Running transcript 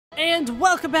And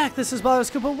welcome back, this is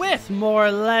ballerscuba with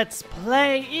more Let's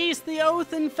Play East the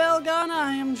Oath in Felghana.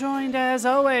 I am joined as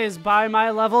always by my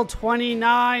level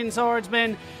 29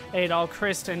 swordsman, Adol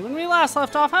Kristen. When we last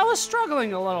left off, I was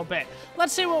struggling a little bit.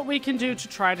 Let's see what we can do to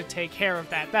try to take care of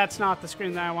that. That's not the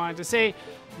screen that I wanted to see.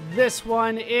 This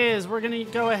one is. We're going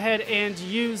to go ahead and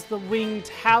use the winged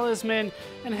talisman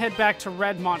and head back to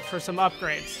Redmont for some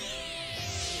upgrades.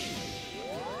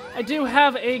 I do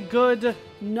have a good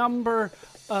number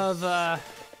of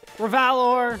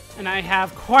Revalor, and I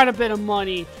have quite a bit of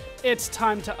money. It's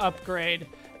time to upgrade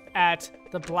at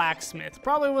the blacksmith.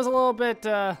 Probably was a little bit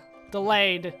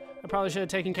delayed. I probably should have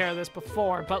taken care of this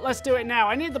before, but let's do it now.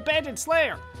 I need the Banded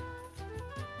Slayer.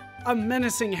 A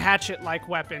menacing hatchet-like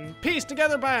weapon, pieced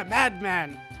together by a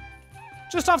madman.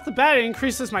 Just off the bat, it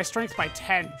increases my strength by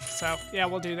 10, so yeah,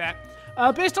 we'll do that.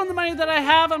 Based on the money that I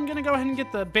have, I'm gonna go ahead and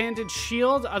get the Banded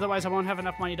Shield, otherwise I won't have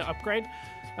enough money to upgrade.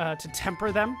 To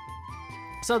temper them.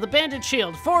 So the Banded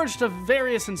Shield, forged of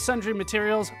various and sundry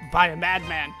materials by a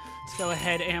madman. Let's go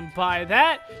ahead and buy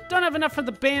that. Don't have enough for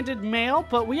the Banded Mail,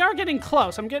 but we are getting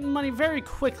close. I'm getting money very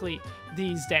quickly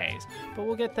these days, but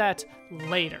we'll get that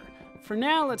later. For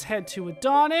now, let's head to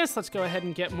Adonis. Let's go ahead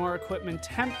and get more equipment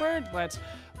tempered. Let's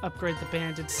upgrade the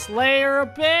Banded Slayer a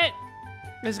bit.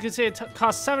 As you can see, it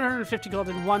costs 750 gold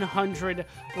and 100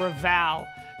 Reval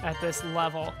at this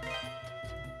level.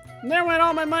 And there went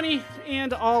all my money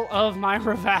and all of my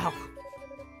Reval.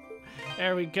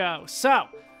 There we go. So,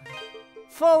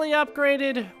 fully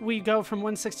upgraded, we go from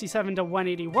 167 to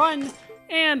 181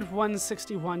 and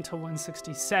 161 to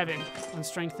 167 on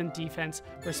strength and defense,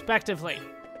 respectively.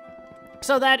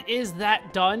 So that is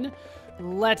that done.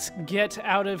 Let's get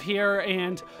out of here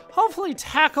and hopefully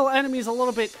tackle enemies a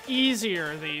little bit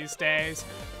easier these days,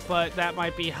 but that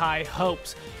might be high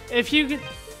hopes. If you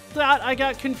thought I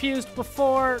got confused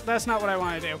before, that's not what I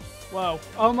want to do. Whoa,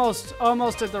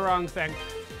 almost did the wrong thing.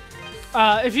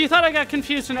 If you thought I got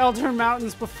confused in Elderm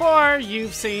Mountains before,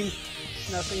 you've seen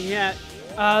nothing yet.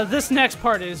 This next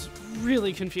part is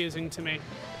really confusing to me.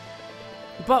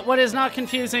 But what is not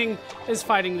confusing is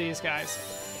fighting these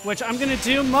guys, which I'm gonna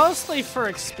do mostly for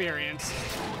experience.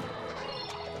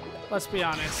 Let's be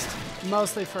honest,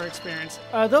 mostly for experience.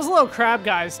 Those little crab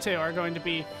guys too are going to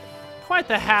be quite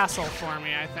the hassle for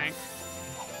me, I think.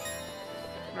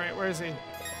 All right, where is he?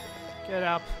 Get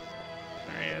up.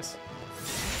 There he is.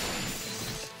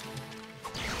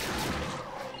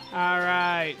 All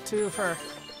right, twofer.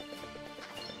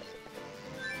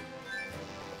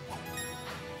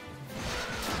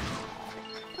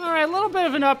 All right, a little bit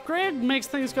of an upgrade makes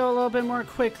things go a little bit more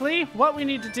quickly. What we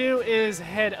need to do is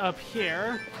head up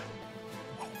here.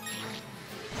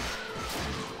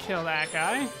 Kill that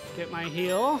guy. Get my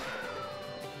heal.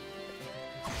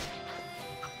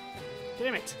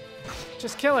 Damn it.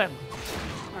 Just kill him.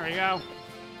 There we go.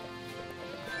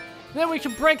 Then we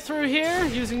can break through here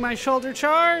using my shoulder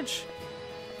charge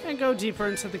and go deeper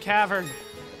into the cavern.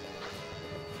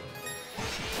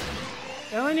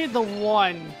 I only need the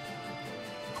one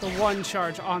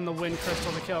charge on the wind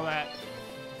crystal to kill that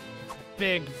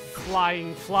big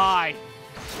flying fly.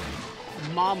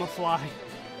 Mama fly.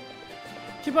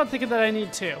 Keep on thinking that I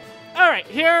need two. All right,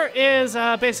 here is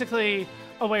basically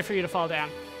a way for you to fall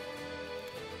down.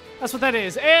 That's what that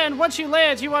is. And once you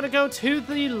land, you want to go to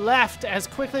the left as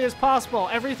quickly as possible.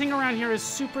 Everything around here is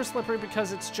super slippery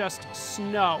because it's just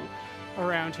snow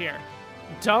around here.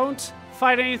 Don't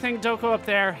fight anything. Don't go up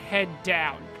there. Head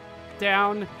down.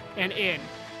 Down and in.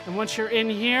 And once you're in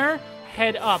here,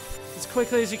 head up as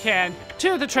quickly as you can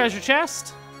to the treasure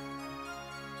chest,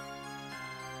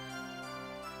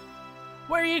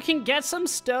 where you can get some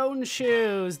stone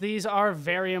shoes. These are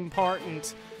very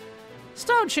important.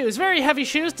 Stone shoes, very heavy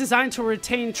shoes designed to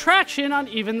retain traction on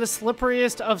even the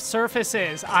slipperiest of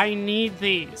surfaces. I need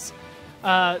these.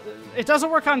 It doesn't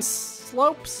work on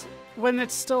slopes when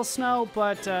it's still snow,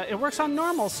 but it works on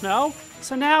normal snow.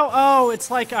 So now, oh, it's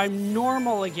like I'm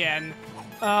normal again.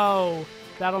 Oh,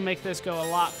 that'll make this go a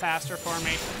lot faster for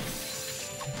me.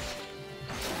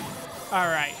 All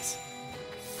right.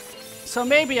 So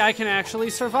maybe I can actually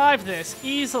survive this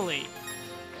easily.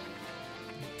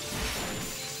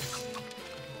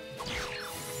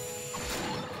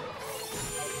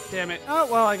 Damn it. Oh,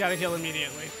 well, I gotta heal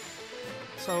immediately.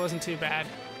 So it wasn't too bad.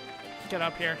 Get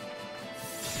up here.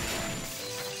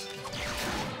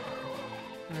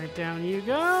 All right, down you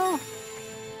go.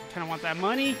 Kinda want that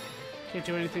money. Can't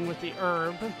do anything with the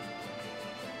herb.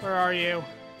 Where are you?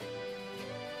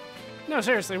 No,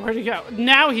 seriously, where'd he go?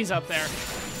 Now he's up there.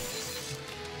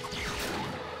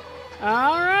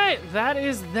 All right, that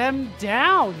is them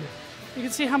down. You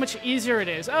can see how much easier it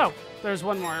is. Oh, there's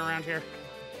one more around here.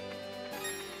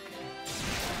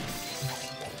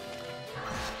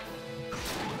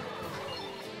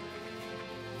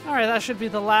 All right, that should be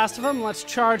the last of them. Let's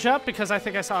charge up because I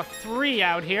think I saw 3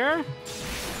 out here.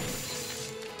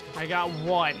 I got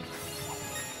 1.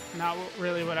 Not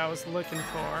really what I was looking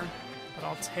for, but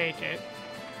I'll take it.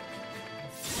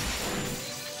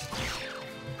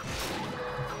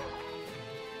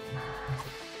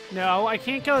 No, I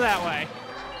can't go that way.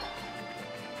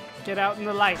 Get out in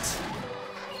the light.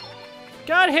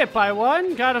 Got hit by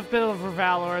 1. Got a bit of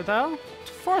Revalor, though.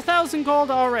 4,000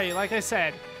 gold already, like I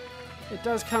said. It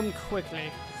does come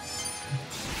quickly.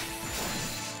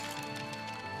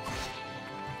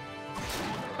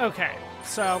 Okay,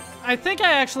 so I think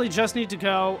I actually just need to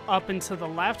go up and to the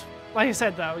left. Like I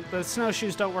said, though, the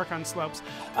snowshoes don't work on slopes.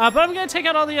 But I'm going to take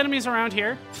out all the enemies around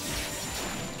here.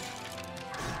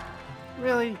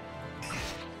 Really?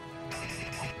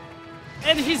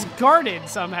 And he's guarded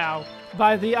somehow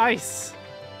by the ice.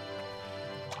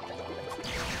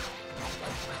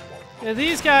 Yeah,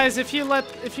 these guys, if you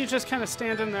just kind of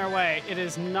stand in their way, it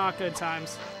is not good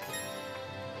times.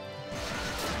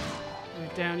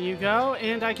 Right, down you go,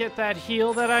 and I get that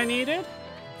heal that I needed.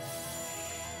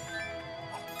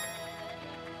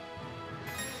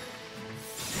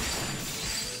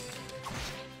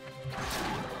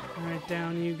 Right,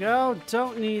 down you go.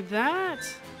 Don't need that.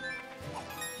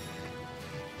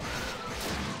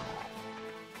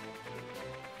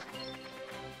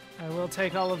 I will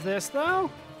take all of this, though.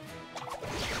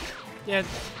 Yeah,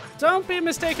 don't be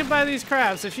mistaken by these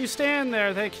crabs. If you stand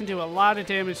there, they can do a lot of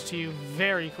damage to you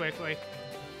very quickly.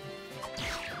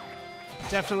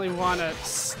 Definitely want to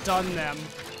stun them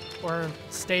or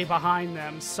stay behind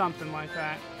them, something like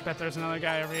that. Bet there's another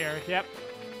guy over here. Yep.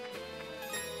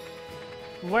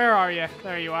 Where are you?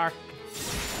 There you are.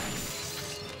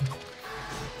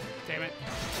 Damn it.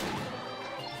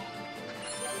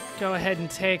 Go ahead and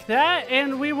take that,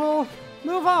 and we will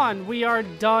move on. We are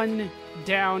done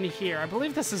down here. I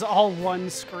believe this is all one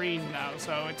screen, though,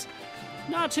 so it's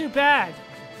not too bad.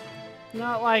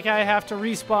 Not like I have to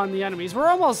respawn the enemies. We're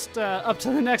almost up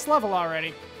to the next level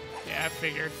already. Yeah, I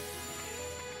figured.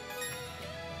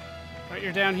 But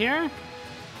you're down here?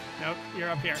 Nope, you're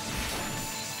up here.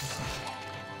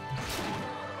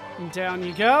 And down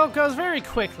you go. Goes very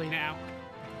quickly now.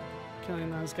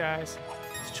 Killing those guys.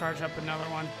 Let's charge up another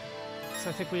one. So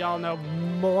I think we all know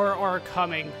more are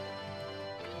coming.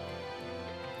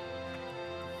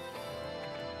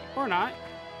 Or not.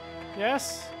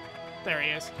 Yes? There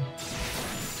he is.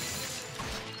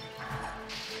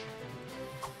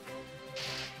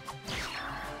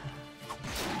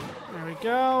 There we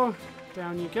go.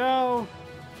 Down you go.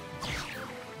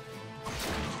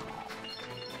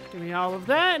 Give me all of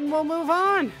that and we'll move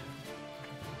on.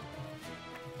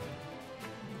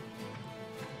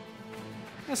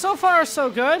 Now, so far, so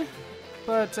good.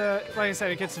 But, like I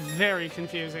said, it gets very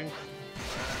confusing.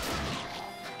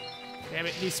 Damn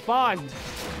it, he spawned.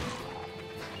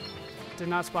 Did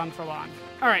not spawn for long.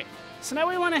 Alright, so now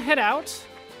we want to head out.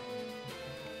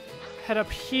 Head up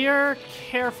here.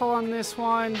 Careful on this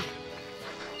one.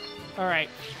 Alright.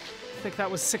 I think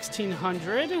that was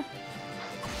 1,600.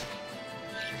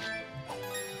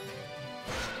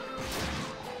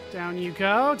 Down you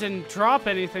go. Didn't drop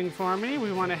anything for me.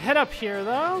 We want to head up here,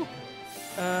 though.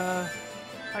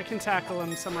 I can tackle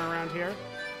him somewhere around here.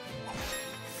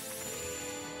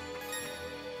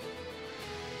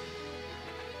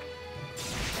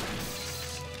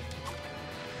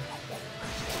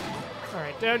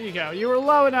 Alright, down you go. You were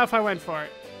low enough, I went for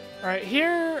it. Alright,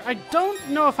 here, I don't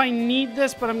know if I need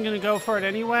this, but I'm going to go for it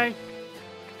anyway.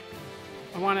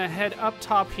 I want to head up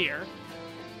top here.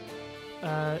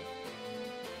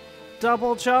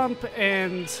 Double jump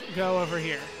and go over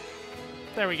here.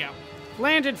 There we go.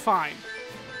 Landed fine.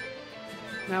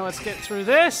 Now let's get through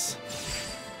this.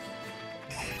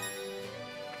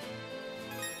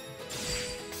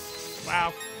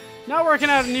 Wow. Not working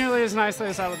out nearly as nicely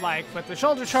as I would like, but the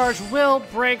shoulder charge will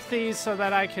break these so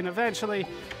that I can eventually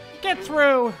get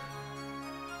through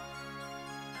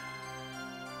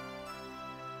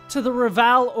to the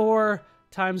Reval ore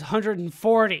times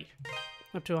 140.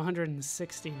 Up to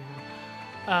 160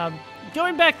 now.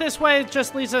 Going back this way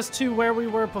just leads us to where we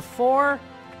were before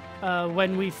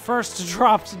when we first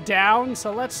dropped down.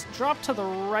 So let's drop to the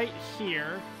right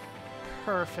here.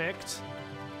 Perfect.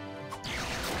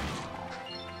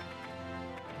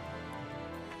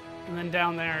 And then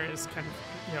down there is kind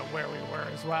of, where we were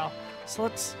as well. So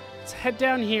let's head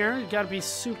down here. You gotta be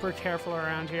super careful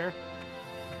around here.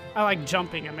 I like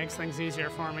jumping. It makes things easier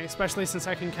for me, especially since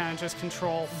I can kind of just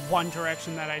control one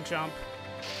direction that I jump.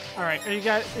 All right, are you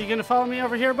gonna follow me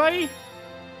over here, buddy?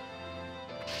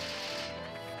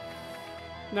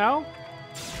 No?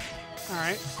 All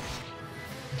right.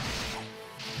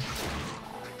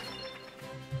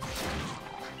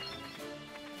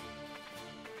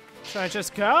 Should I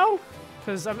just go?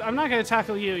 Because I'm not going to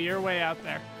tackle you. You're way out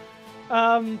there.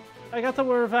 I got the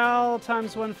Reval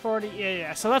times 140.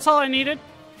 Yeah. So that's all I needed.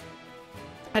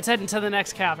 Let's head into the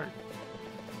next cavern.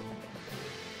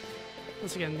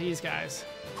 Once again, these guys.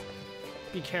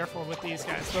 Be careful with these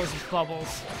guys. Those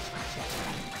bubbles.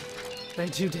 They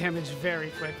do damage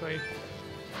very quickly.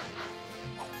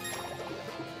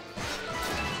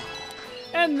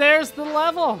 And there's the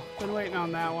level. Been waiting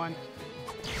on that one.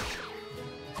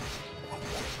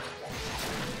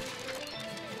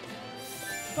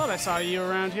 Thought I saw you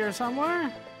around here somewhere.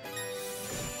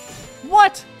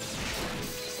 What?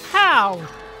 How?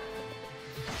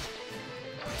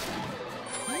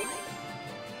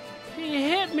 He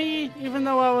hit me even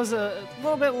though I was a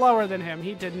little bit lower than him.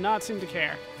 He did not seem to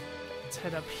care. Let's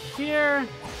head up here.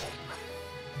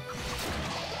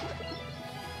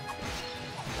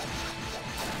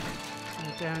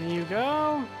 And down you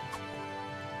go.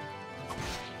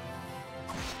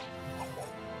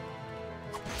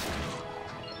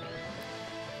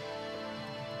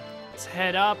 Let's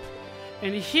head up.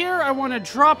 And here I want to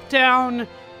drop down,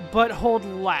 but hold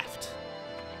left.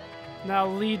 Now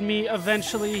lead me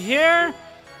eventually here,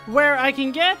 where I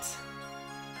can get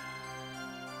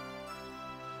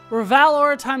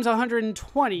Revalor times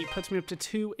 120 puts me up to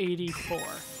 284. All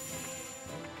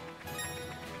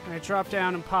right, drop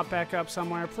down and pop back up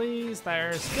somewhere, please.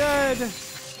 There's good.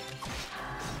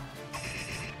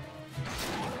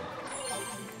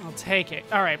 I'll take it.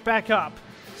 All right, back up.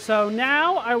 So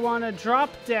now I want to drop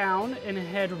down and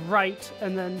head right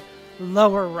and then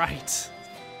lower right.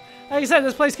 Like I said,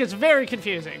 this place gets very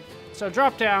confusing. So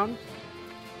drop down,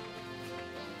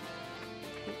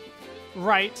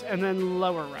 right, and then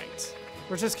lower right.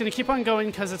 We're just going to keep on going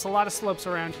because it's a lot of slopes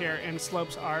around here, and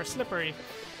slopes are slippery.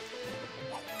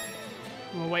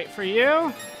 We'll wait for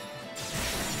you.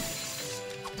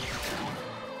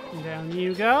 And down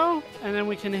you go, and then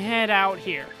we can head out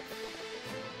here.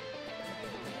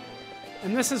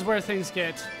 And this is where things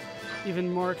get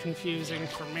even more confusing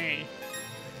for me.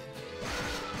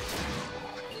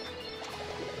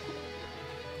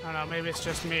 I don't know, maybe it's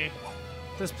just me.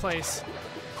 This place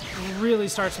really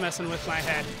starts messing with my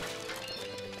head.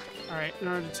 Alright, in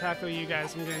order to tackle you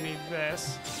guys, I'm gonna need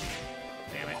this.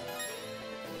 Damn it.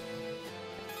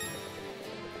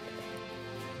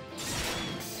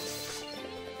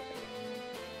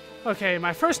 Okay,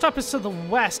 my first stop is to the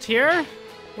west here,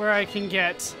 where I can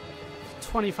get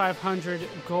 2,500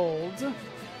 gold.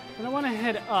 And I want to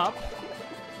head up.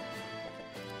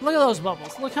 Look at those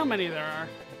bubbles. Look how many there are.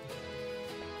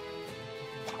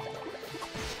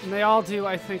 And they all do,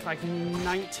 I think, like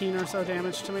 19 or so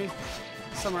damage to me.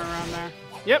 Somewhere around there.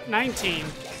 Yep, 19.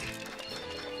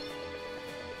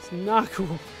 It's not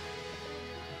cool.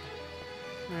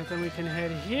 Alright, then we can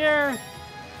head here.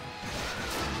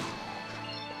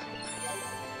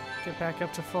 Get back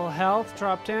up to full health.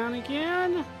 Drop down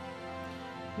again.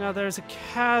 Now there's a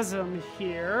chasm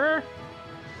here.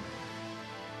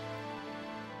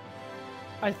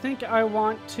 I think I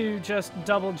want to just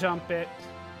double jump it,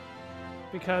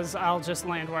 because I'll just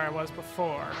land where I was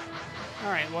before.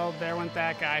 Alright, well, there went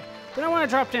that guy. Then I want to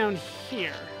drop down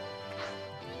here.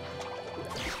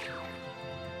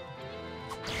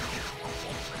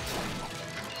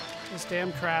 Those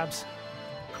damn crabs.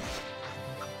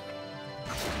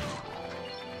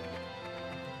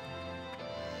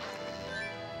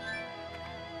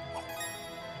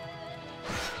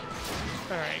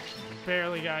 Alright,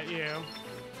 barely got you.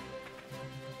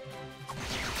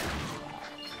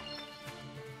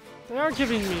 They are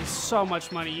giving me so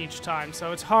much money each time,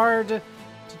 so it's hard to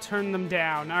turn them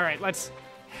down. Alright, let's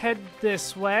head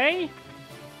this way.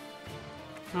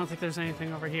 I don't think there's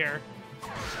anything over here.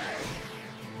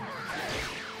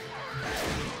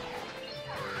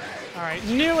 Alright,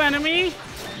 new enemy.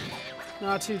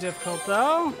 Not too difficult,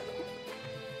 though.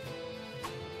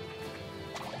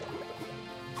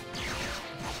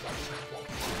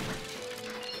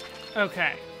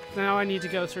 Okay, now I need to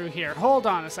go through here. Hold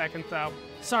on a second, though.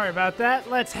 Sorry about that.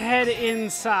 Let's head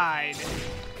inside.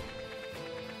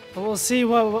 But we'll see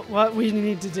what we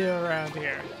need to do around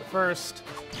here. First,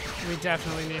 we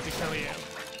definitely need to kill you.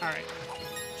 Alright.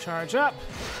 Charge up.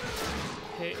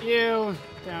 Hit you.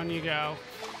 Down you go.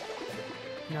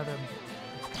 Another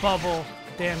bubble.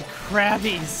 Damn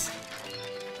crabbies.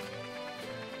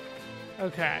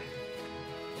 Okay.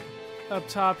 Up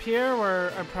top here,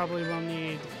 where I probably will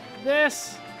need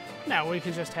this. No, we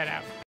can just head out.